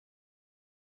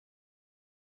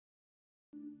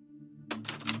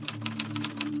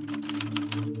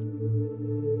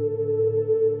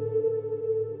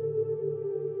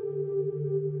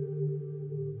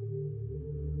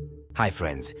Hi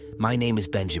friends, my name is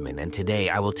Benjamin and today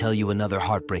I will tell you another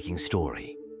heartbreaking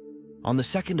story. On the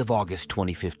 2nd of August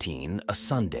 2015, a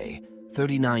Sunday,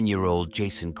 39-year-old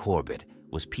Jason Corbett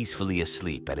was peacefully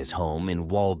asleep at his home in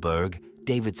Wallburg,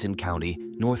 Davidson County,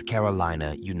 North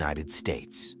Carolina, United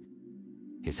States.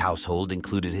 His household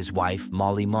included his wife,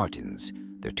 Molly Martens,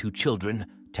 their 2 children,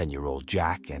 10-year-old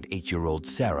Jack and 8-year-old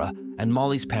Sarah, and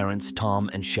Molly's parents, Tom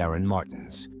and Sharon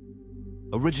Martens.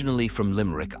 Originally from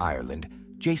Limerick, Ireland,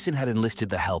 Jason had enlisted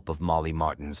the help of Molly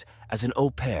Martens as an au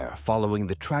pair following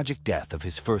the tragic death of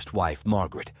his first wife,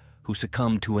 Margaret, who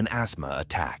succumbed to an asthma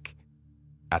attack.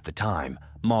 At the time,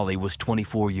 Molly was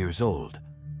 24 years old.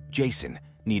 Jason,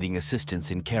 needing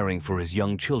assistance in caring for his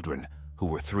young children, who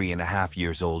were 3.5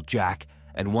 years old Jack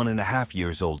and 1.5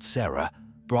 years old Sarah,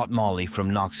 brought Molly from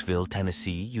Knoxville,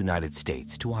 Tennessee, United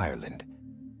States to Ireland.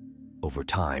 Over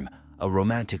time, a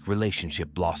romantic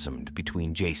relationship blossomed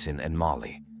between Jason and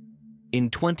Molly. In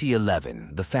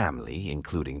 2011, the family,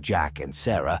 including Jack and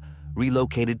Sarah,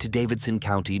 relocated to Davidson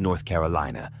County, North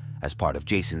Carolina, as part of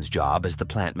Jason's job as the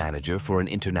plant manager for an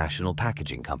international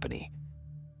packaging company.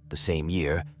 The same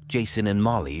year, Jason and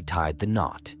Molly tied the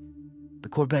knot. The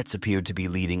Corbetts appeared to be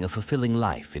leading a fulfilling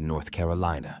life in North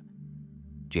Carolina.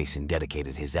 Jason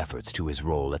dedicated his efforts to his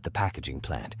role at the packaging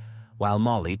plant, while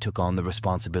Molly took on the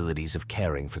responsibilities of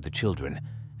caring for the children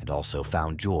and also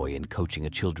found joy in coaching a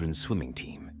children's swimming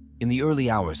team. In the early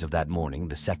hours of that morning,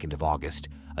 the 2nd of August,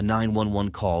 a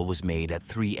 911 call was made at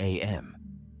 3 a.m.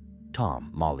 Tom,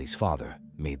 Molly's father,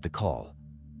 made the call.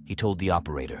 He told the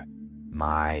operator,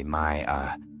 My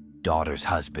daughter's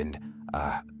husband,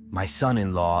 my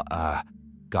son-in-law,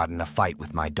 got in a fight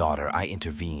with my daughter. I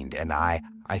intervened, and I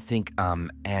think,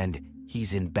 and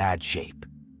he's in bad shape.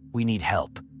 We need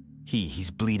help.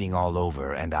 He's bleeding all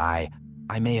over, and I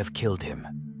may have killed him."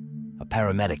 A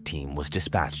paramedic team was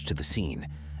dispatched to the scene,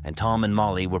 and Tom and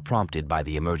Molly were prompted by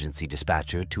the emergency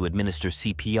dispatcher to administer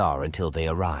CPR until they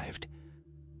arrived.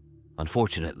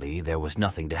 Unfortunately, there was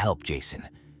nothing to help Jason.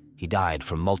 He died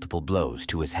from multiple blows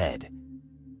to his head.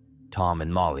 Tom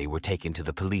and Molly were taken to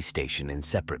the police station in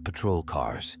separate patrol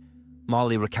cars.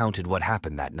 Molly recounted what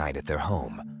happened that night at their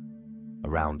home.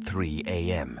 Around 3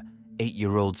 a.m.,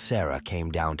 8-year-old Sarah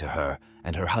came down to her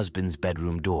and her husband's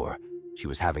bedroom door. She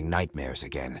was having nightmares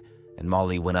again, and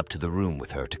Molly went up to the room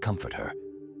with her to comfort her.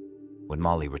 When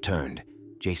Molly returned,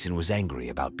 Jason was angry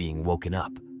about being woken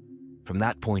up. From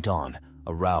that point on,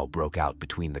 a row broke out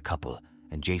between the couple,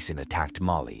 and Jason attacked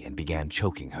Molly and began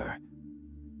choking her.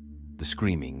 The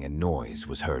screaming and noise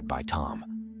was heard by Tom.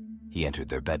 He entered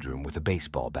their bedroom with a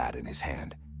baseball bat in his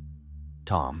hand.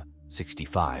 Tom,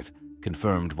 65,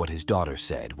 confirmed what his daughter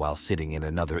said while sitting in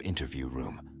another interview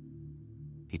room.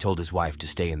 He told his wife to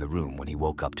stay in the room when he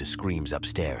woke up to screams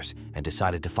upstairs and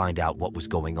decided to find out what was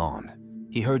going on.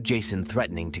 He heard Jason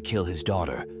threatening to kill his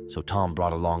daughter, so Tom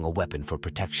brought along a weapon for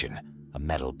protection, a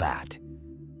metal bat.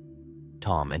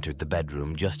 Tom entered the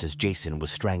bedroom just as Jason was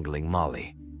strangling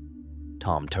Molly.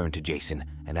 Tom turned to Jason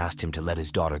and asked him to let his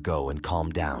daughter go and calm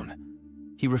down.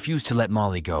 He refused to let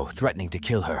Molly go, threatening to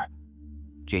kill her.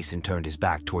 Jason turned his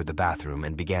back toward the bathroom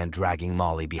and began dragging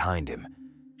Molly behind him.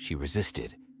 She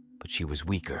resisted, but she was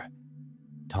weaker.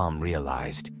 Tom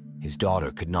realized his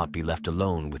daughter could not be left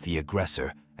alone with the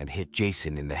aggressor and hit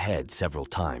Jason in the head several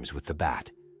times with the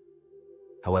bat.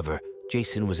 However,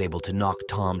 Jason was able to knock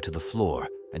Tom to the floor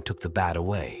and took the bat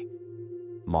away.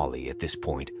 Molly, at this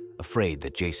point, afraid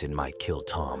that Jason might kill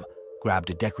Tom,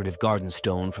 grabbed a decorative garden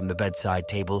stone from the bedside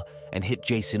table and hit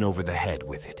Jason over the head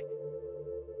with it.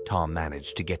 Tom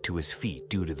managed to get to his feet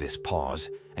due to this pause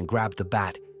and grabbed the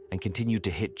bat and continued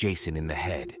to hit Jason in the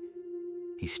head.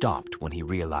 He stopped when he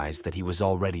realized that he was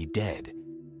already dead.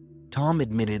 Tom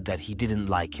admitted that he didn't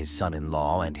like his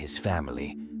son-in-law and his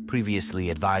family,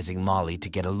 previously advising Molly to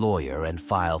get a lawyer and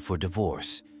file for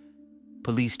divorce.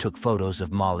 Police took photos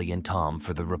of Molly and Tom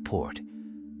for the report.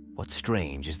 What's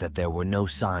strange is that there were no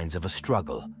signs of a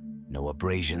struggle, no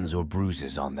abrasions or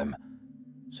bruises on them.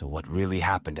 So what really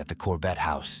happened at the Corbett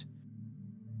house?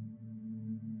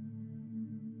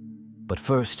 But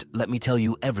first, let me tell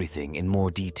you everything in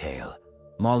more detail.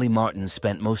 Molly Martens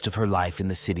spent most of her life in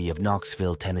the city of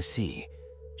Knoxville, Tennessee.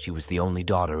 She was the only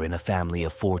daughter in a family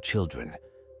of 4 children.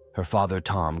 Her father,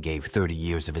 Tom, gave 30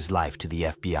 years of his life to the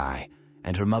FBI,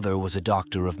 and her mother was a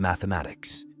doctor of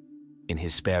mathematics. In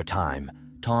his spare time,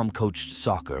 Tom coached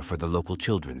soccer for the local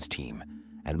children's team,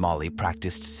 and Molly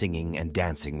practiced singing and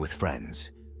dancing with friends.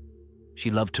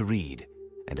 She loved to read,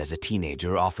 and as a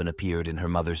teenager often appeared in her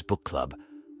mother's book club,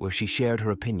 where she shared her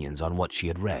opinions on what she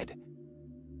had read.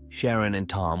 Sharon and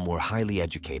Tom were highly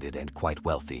educated and quite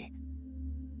wealthy.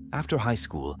 After high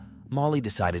school, Molly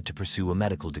decided to pursue a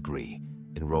medical degree,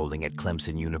 enrolling at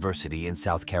Clemson University in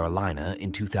South Carolina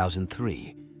in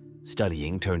 2003.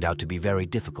 Studying turned out to be very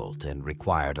difficult and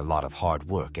required a lot of hard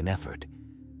work and effort.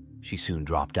 She soon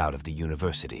dropped out of the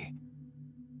university.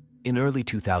 In early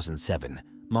 2007,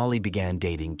 Molly began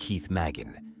dating Keith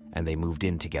Magan, and they moved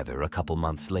in together a couple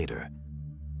months later.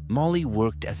 Molly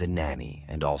worked as a nanny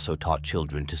and also taught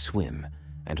children to swim,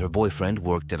 and her boyfriend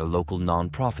worked at a local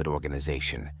nonprofit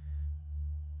organization.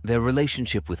 Their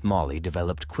relationship with Molly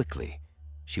developed quickly.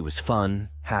 She was fun,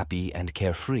 happy, and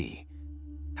carefree.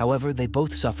 However, they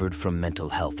both suffered from mental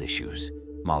health issues.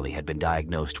 Molly had been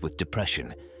diagnosed with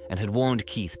depression and had warned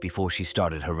Keith before she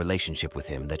started her relationship with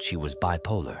him that she was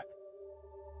bipolar.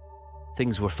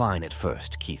 Things were fine at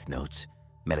first, Keith notes.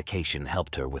 Medication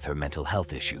helped her with her mental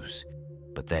health issues.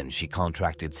 But then she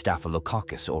contracted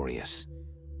Staphylococcus aureus.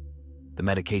 The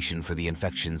medication for the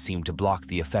infection seemed to block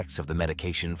the effects of the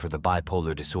medication for the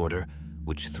bipolar disorder,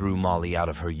 which threw Molly out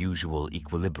of her usual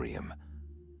equilibrium.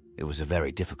 It was a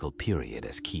very difficult period,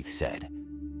 as Keith said.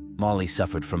 Molly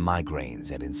suffered from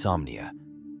migraines and insomnia.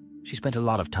 She spent a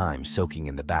lot of time soaking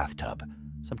in the bathtub,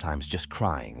 sometimes just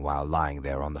crying while lying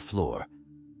there on the floor.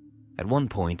 At one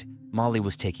point, Molly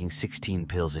was taking 16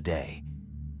 pills a day.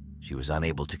 She was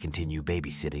unable to continue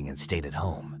babysitting and stayed at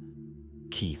home.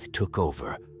 Keith took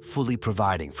over, fully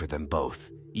providing for them both,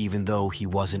 even though he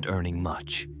wasn't earning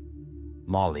much.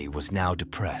 Molly was now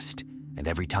depressed, and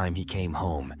every time he came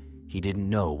home, he didn't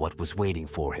know what was waiting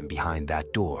for him behind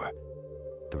that door.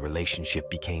 The relationship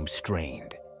became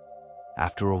strained.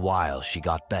 After a while, she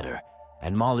got better,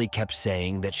 and Molly kept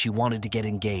saying that she wanted to get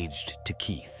engaged to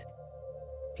Keith.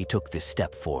 He took this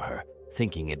step for her,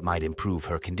 thinking it might improve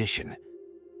her condition.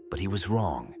 But he was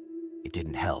wrong. It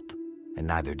didn't help, and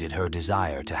neither did her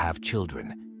desire to have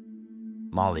children.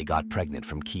 Molly got pregnant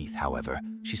from Keith, however.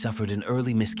 She suffered an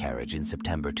early miscarriage in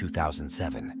September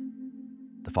 2007.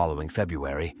 The following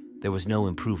February, there was no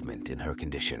improvement in her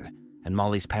condition, and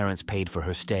Molly's parents paid for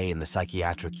her stay in the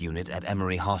psychiatric unit at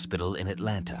Emory Hospital in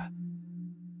Atlanta.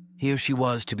 Here she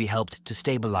was to be helped to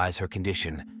stabilize her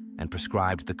condition and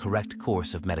prescribed the correct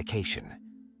course of medication.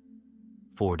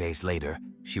 4 days later,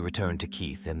 she returned to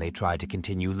Keith and they tried to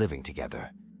continue living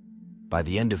together. By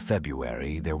the end of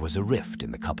February, there was a rift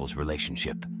in the couple's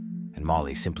relationship, and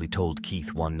Molly simply told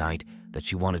Keith one night that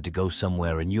she wanted to go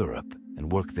somewhere in Europe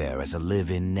and work there as a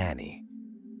live-in nanny.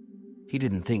 He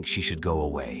didn't think she should go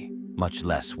away, much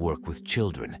less work with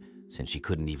children, since she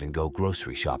couldn't even go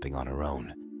grocery shopping on her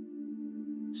own.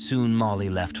 Soon Molly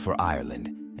left for Ireland,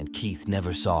 and Keith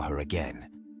never saw her again.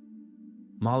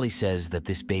 Molly says that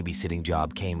this babysitting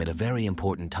job came at a very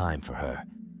important time for her.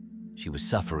 She was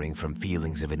suffering from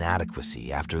feelings of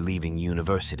inadequacy after leaving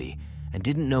university and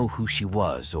didn't know who she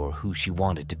was or who she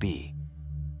wanted to be.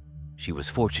 She was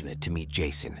fortunate to meet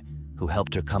Jason, who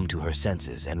helped her come to her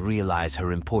senses and realize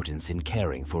her importance in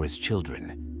caring for his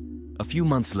children. A few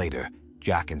months later,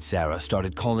 Jack and Sarah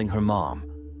started calling her mom.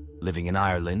 Living in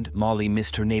Ireland, Molly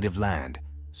missed her native land,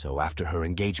 so after her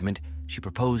engagement, she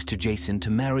proposed to Jason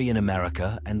to marry in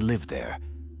America and live there,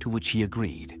 to which he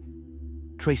agreed.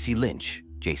 Tracy Lynch,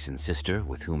 Jason's sister,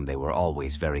 with whom they were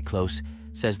always very close,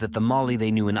 says that the Molly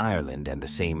they knew in Ireland and the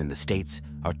same in the States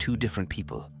are two different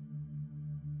people.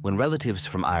 When relatives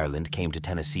from Ireland came to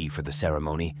Tennessee for the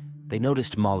ceremony, they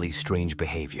noticed Molly's strange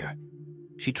behavior.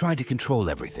 She tried to control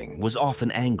everything, was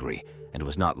often angry, and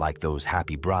was not like those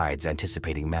happy brides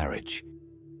anticipating marriage.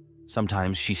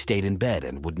 Sometimes she stayed in bed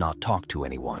and would not talk to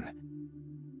anyone.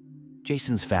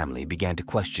 Jason's family began to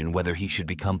question whether he should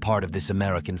become part of this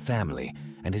American family,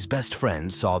 and his best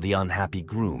friend saw the unhappy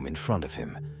groom in front of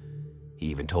him. He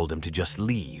even told him to just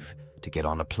leave, to get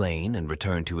on a plane and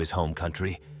return to his home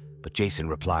country, but Jason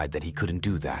replied that he couldn't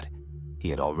do that. He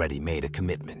had already made a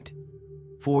commitment.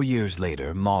 4 years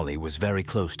later, Molly was very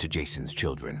close to Jason's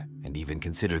children and even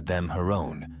considered them her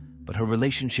own, but her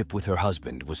relationship with her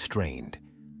husband was strained.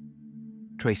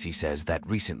 Tracy says that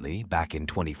recently, back in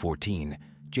 2014,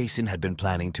 Jason had been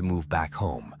planning to move back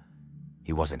home.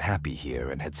 He wasn't happy here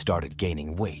and had started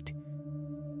gaining weight.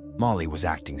 Molly was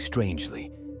acting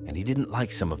strangely, and he didn't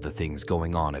like some of the things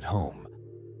going on at home.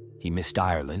 He missed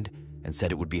Ireland and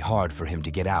said it would be hard for him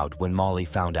to get out when Molly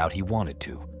found out he wanted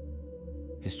to.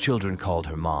 His children called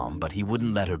her mom, but he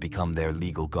wouldn't let her become their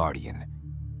legal guardian.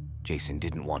 Jason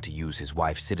didn't want to use his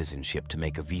wife's citizenship to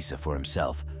make a visa for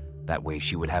himself. That way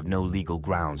she would have no legal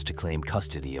grounds to claim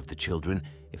custody of the children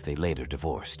if they later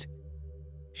divorced.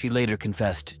 She later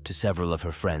confessed to several of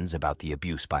her friends about the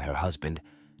abuse by her husband.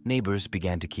 Neighbors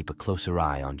began to keep a closer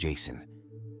eye on Jason.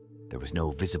 There was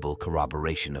no visible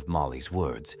corroboration of Molly's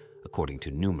words, according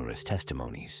to numerous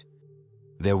testimonies.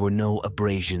 There were no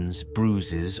abrasions,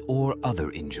 bruises, or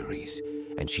other injuries,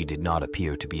 and she did not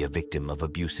appear to be a victim of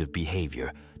abusive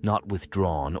behavior, not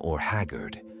withdrawn or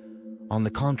haggard. On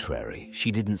the contrary,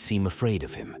 she didn't seem afraid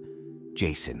of him.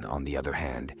 Jason, on the other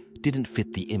hand, didn't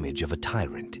fit the image of a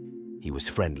tyrant. He was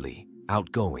friendly,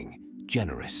 outgoing,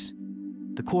 generous.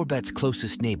 The Corbetts'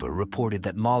 closest neighbor reported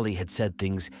that Molly had said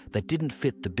things that didn't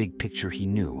fit the big picture he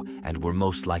knew and were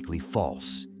most likely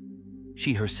false.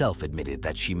 She herself admitted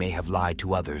that she may have lied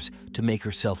to others to make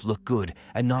herself look good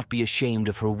and not be ashamed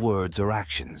of her words or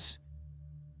actions.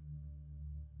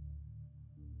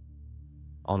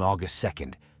 On August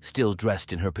 2nd, still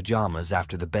dressed in her pajamas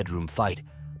after the bedroom fight,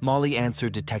 Molly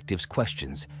answered detectives'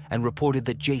 questions and reported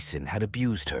that Jason had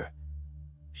abused her.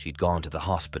 She'd gone to the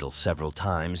hospital several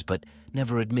times, but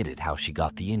never admitted how she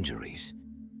got the injuries.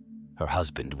 Her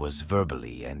husband was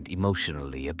verbally and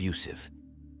emotionally abusive.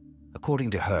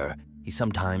 According to her, he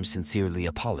sometimes sincerely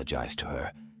apologized to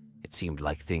her. It seemed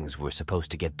like things were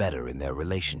supposed to get better in their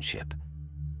relationship.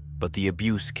 But the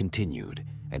abuse continued,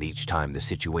 and each time the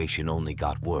situation only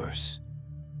got worse.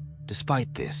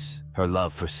 Despite this, her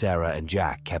love for Sarah and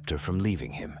Jack kept her from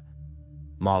leaving him.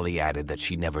 Molly added that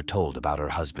she never told about her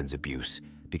husband's abuse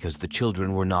because the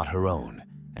children were not her own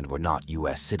and were not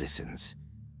U.S. citizens.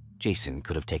 Jason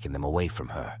could have taken them away from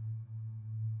her.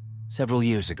 Several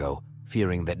years ago,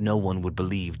 fearing that no one would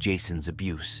believe Jason's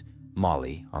abuse,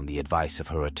 Molly, on the advice of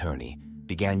her attorney,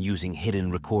 began using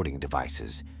hidden recording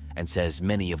devices and says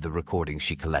many of the recordings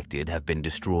she collected have been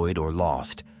destroyed or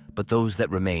lost, but those that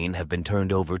remain have been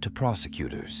turned over to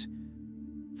prosecutors.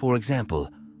 For example,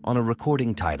 on a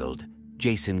recording titled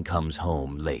 "Jason Comes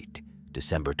Home Late,"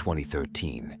 December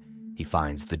 2013, he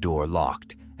finds the door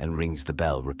locked and rings the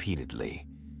bell repeatedly.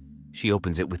 She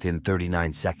opens it within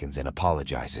 39 seconds and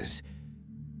apologizes.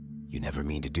 "You never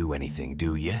mean to do anything,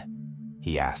 do you?"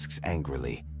 he asks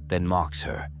angrily, then mocks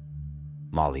her.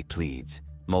 Molly pleads.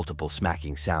 Multiple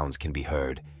smacking sounds can be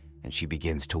heard, and she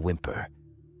begins to whimper.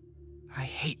 "I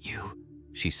hate you,"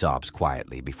 she sobs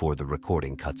quietly before the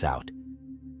recording cuts out.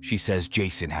 She says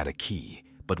Jason had a key,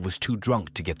 but was too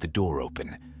drunk to get the door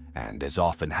open, and as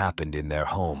often happened in their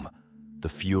home, the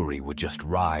fury would just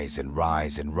rise and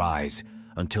rise and rise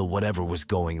until whatever was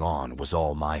going on was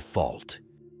all my fault.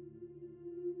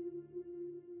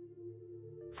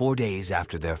 4 days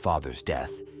after their father's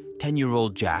death,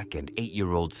 10-year-old Jack and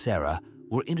 8-year-old Sarah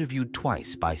were interviewed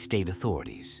twice by state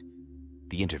authorities.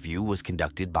 The interview was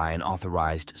conducted by an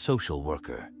authorized social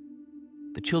worker.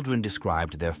 The children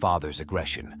described their father's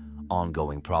aggression,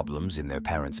 ongoing problems in their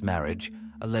parents' marriage,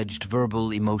 alleged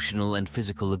verbal, emotional, and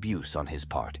physical abuse on his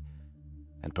part.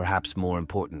 And perhaps more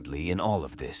importantly in all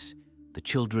of this, the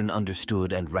children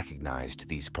understood and recognized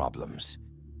these problems.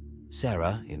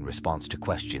 Sarah, in response to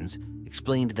questions,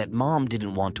 explained that Mom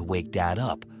didn't want to wake Dad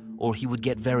up, or he would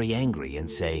get very angry and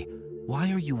say,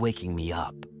 "Why are you waking me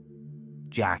up?"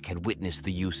 Jack had witnessed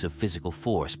the use of physical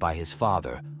force by his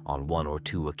father on 1 or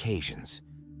 2 occasions.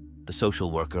 The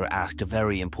social worker asked a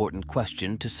very important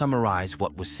question to summarize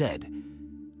what was said.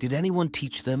 Did anyone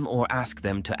teach them or ask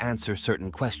them to answer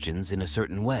certain questions in a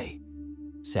certain way?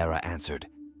 Sarah answered,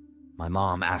 "My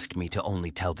mom asked me to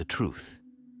only tell the truth."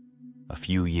 A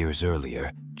few years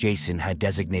earlier, Jason had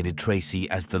designated Tracy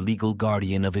as the legal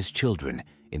guardian of his children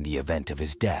in the event of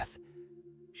his death.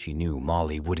 She knew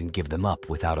Molly wouldn't give them up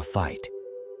without a fight.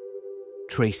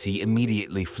 Tracy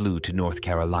immediately flew to North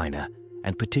Carolina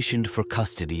and petitioned for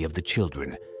custody of the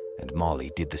children, and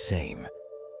Molly did the same.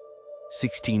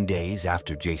 16 days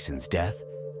after Jason's death,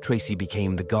 Tracy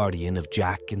became the guardian of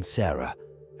Jack and Sarah,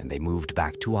 and they moved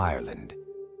back to Ireland.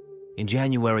 In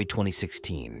January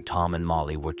 2016, Tom and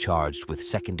Molly were charged with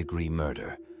second-degree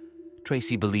murder.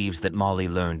 Tracy believes that Molly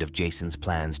learned of Jason's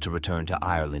plans to return to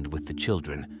Ireland with the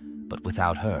children, but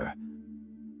without her.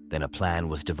 Then a plan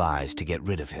was devised to get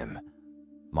rid of him.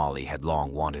 Molly had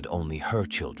long wanted only her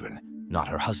children, not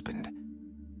her husband.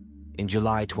 In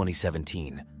July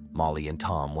 2017, Molly and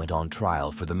Tom went on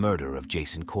trial for the murder of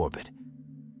Jason Corbett.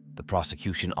 The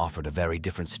prosecution offered a very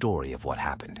different story of what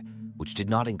happened, which did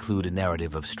not include a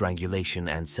narrative of strangulation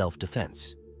and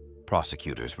self-defense.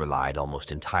 Prosecutors relied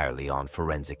almost entirely on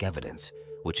forensic evidence,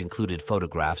 which included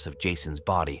photographs of Jason's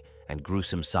body and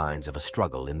gruesome signs of a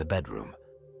struggle in the bedroom.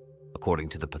 According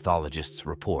to the pathologist's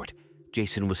report,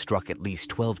 Jason was struck at least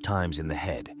 12 times in the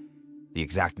head. The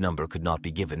exact number could not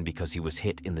be given because he was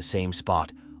hit in the same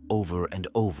spot over and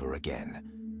over again.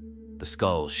 The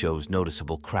skull shows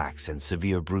noticeable cracks and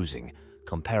severe bruising,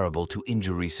 comparable to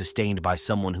injuries sustained by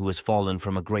someone who has fallen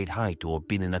from a great height or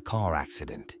been in a car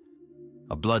accident.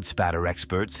 A blood spatter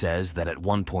expert says that at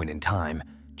one point in time,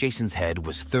 Jason's head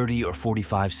was 30 or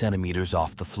 45 centimeters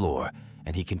off the floor,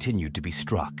 and he continued to be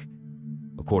struck.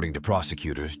 According to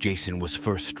prosecutors, Jason was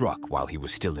first struck while he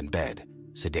was still in bed,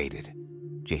 sedated.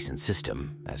 Jason's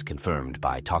system, as confirmed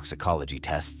by toxicology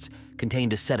tests,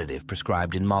 contained a sedative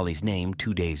prescribed in Molly's name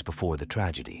 2 days before the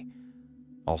tragedy.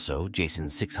 Also,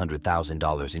 Jason's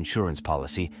 $600,000 insurance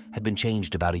policy had been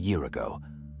changed about a year ago.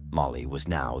 Molly was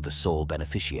now the sole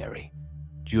beneficiary.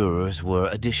 Jurors were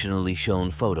additionally shown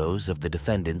photos of the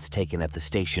defendants taken at the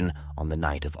station on the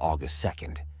night of August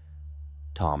 2nd.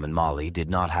 Tom and Molly did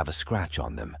not have a scratch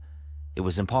on them. It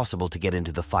was impossible to get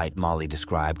into the fight Molly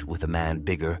described with a man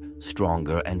bigger,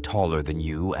 stronger, and taller than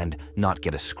you and not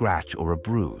get a scratch or a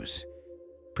bruise.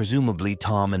 Presumably,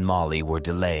 Tom and Molly were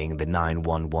delaying the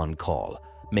 911 call,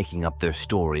 making up their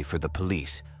story for the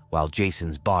police while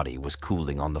Jason's body was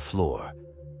cooling on the floor.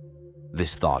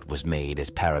 This thought was made as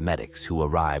paramedics who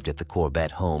arrived at the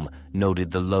Corbett home noted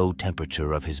the low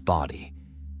temperature of his body.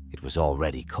 It was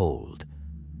already cold.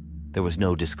 There was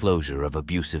no disclosure of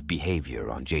abusive behavior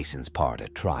on Jason's part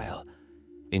at trial.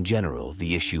 In general,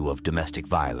 the issue of domestic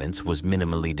violence was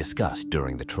minimally discussed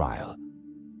during the trial.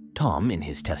 Tom, in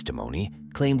his testimony,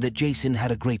 claimed that Jason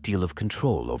had a great deal of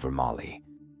control over Molly.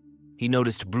 He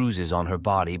noticed bruises on her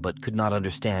body but could not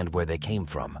understand where they came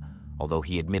from, although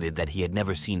he admitted that he had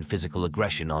never seen physical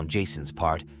aggression on Jason's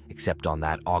part except on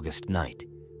that August night.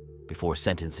 Before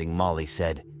sentencing, Molly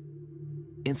said,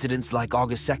 "Incidents like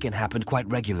August 2nd happened quite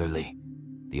regularly.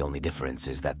 The only difference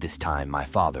is that this time my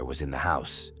father was in the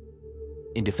house."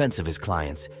 In defense of his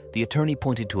clients, the attorney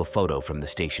pointed to a photo from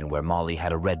the station where Molly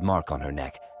had a red mark on her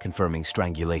neck, confirming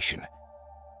strangulation.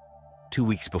 2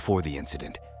 weeks before the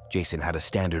incident, Jason had a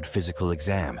standard physical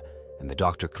exam, and the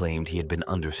doctor claimed he had been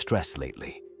under stress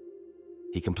lately.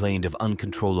 He complained of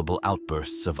uncontrollable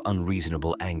outbursts of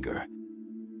unreasonable anger.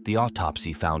 The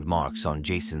autopsy found marks on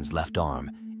Jason's left arm,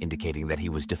 indicating that he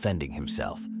was defending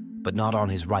himself, but not on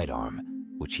his right arm,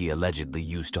 which he allegedly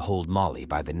used to hold Molly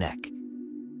by the neck.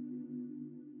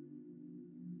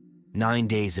 9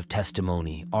 days of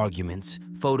testimony, arguments,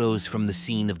 photos from the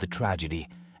scene of the tragedy,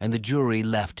 and the jury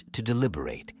left to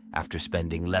deliberate after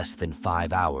spending less than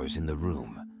 5 hours in the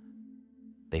room.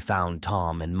 They found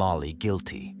Tom and Molly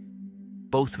guilty.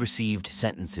 Both received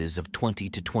sentences of 20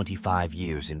 to 25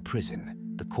 years in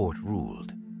prison, the court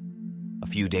ruled. A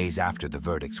few days after the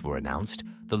verdicts were announced,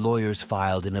 the lawyers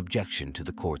filed an objection to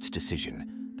the court's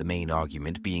decision, the main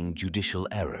argument being judicial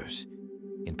errors.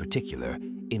 In particular,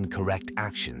 incorrect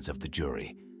actions of the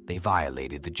jury. They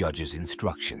violated the judge's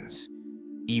instructions.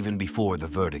 Even before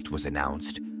the verdict was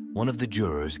announced, one of the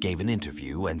jurors gave an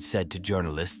interview and said to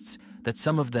journalists that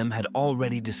some of them had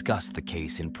already discussed the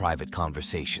case in private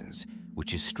conversations,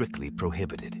 which is strictly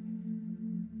prohibited.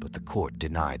 But the court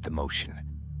denied the motion.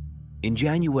 In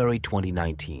January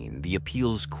 2019, the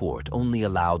appeals court only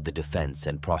allowed the defense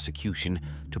and prosecution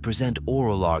to present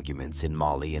oral arguments in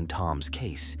Molly and Tom's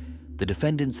case. The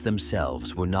defendants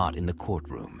themselves were not in the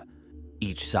courtroom.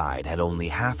 Each side had only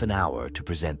half an hour to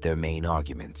present their main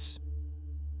arguments.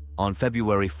 On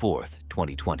February 4th,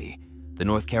 2020, the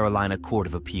North Carolina Court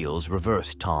of Appeals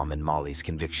reversed Tom and Molly's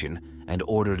conviction and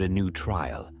ordered a new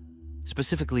trial,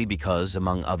 specifically because,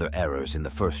 among other errors in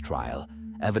the first trial,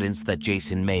 evidence that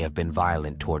Jason may have been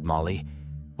violent toward Molly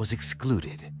was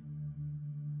excluded.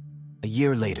 A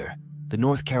year later, the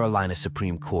North Carolina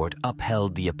Supreme Court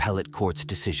upheld the appellate court's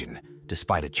decision,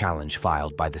 despite a challenge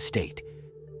filed by the state.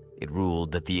 It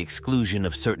ruled that the exclusion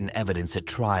of certain evidence at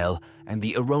trial and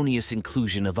the erroneous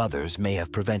inclusion of others may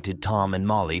have prevented Tom and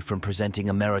Molly from presenting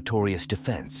a meritorious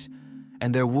defense,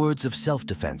 and their words of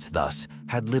self-defense thus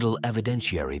had little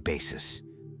evidentiary basis.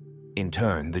 In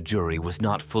turn, the jury was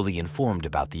not fully informed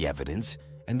about the evidence,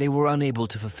 and they were unable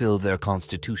to fulfill their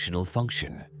constitutional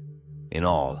function. In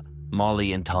all,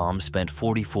 Molly and Tom spent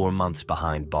 44 months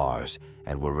behind bars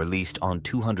and were released on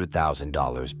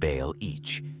 $200,000 bail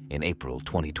each in April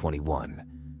 2021.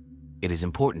 It is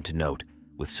important to note,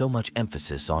 with so much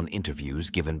emphasis on interviews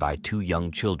given by 2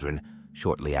 young children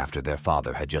shortly after their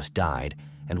father had just died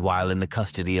and while in the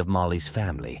custody of Molly's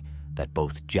family, that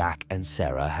both Jack and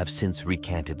Sarah have since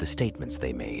recanted the statements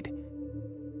they made.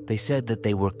 They said that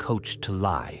they were coached to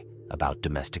lie about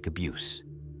domestic abuse.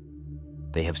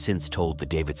 They have since told the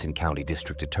Davidson County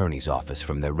District Attorney's Office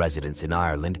from their residence in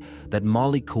Ireland that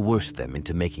Molly coerced them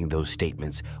into making those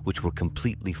statements which were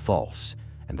completely false,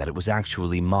 and that it was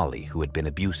actually Molly who had been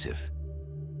abusive.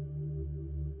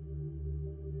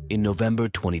 In November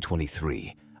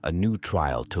 2023, a new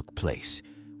trial took place,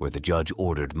 where the judge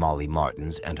ordered Molly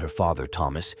Martens and her father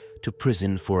Thomas to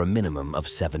prison for a minimum of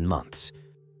 7 months.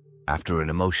 After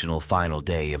an emotional final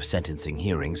day of sentencing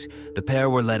hearings, the pair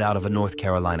were led out of a North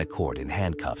Carolina court in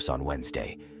handcuffs on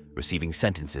Wednesday, receiving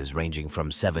sentences ranging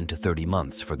from 7 to 30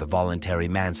 months for the voluntary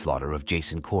manslaughter of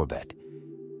Jason Corbett.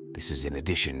 This is in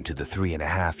addition to the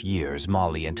 3.5 years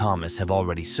Molly and Thomas have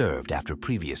already served after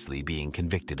previously being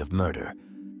convicted of murder.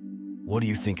 What do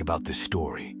you think about this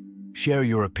story? Share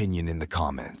your opinion in the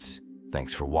comments.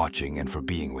 Thanks for watching and for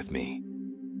being with me.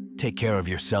 Take care of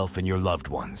yourself and your loved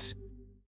ones.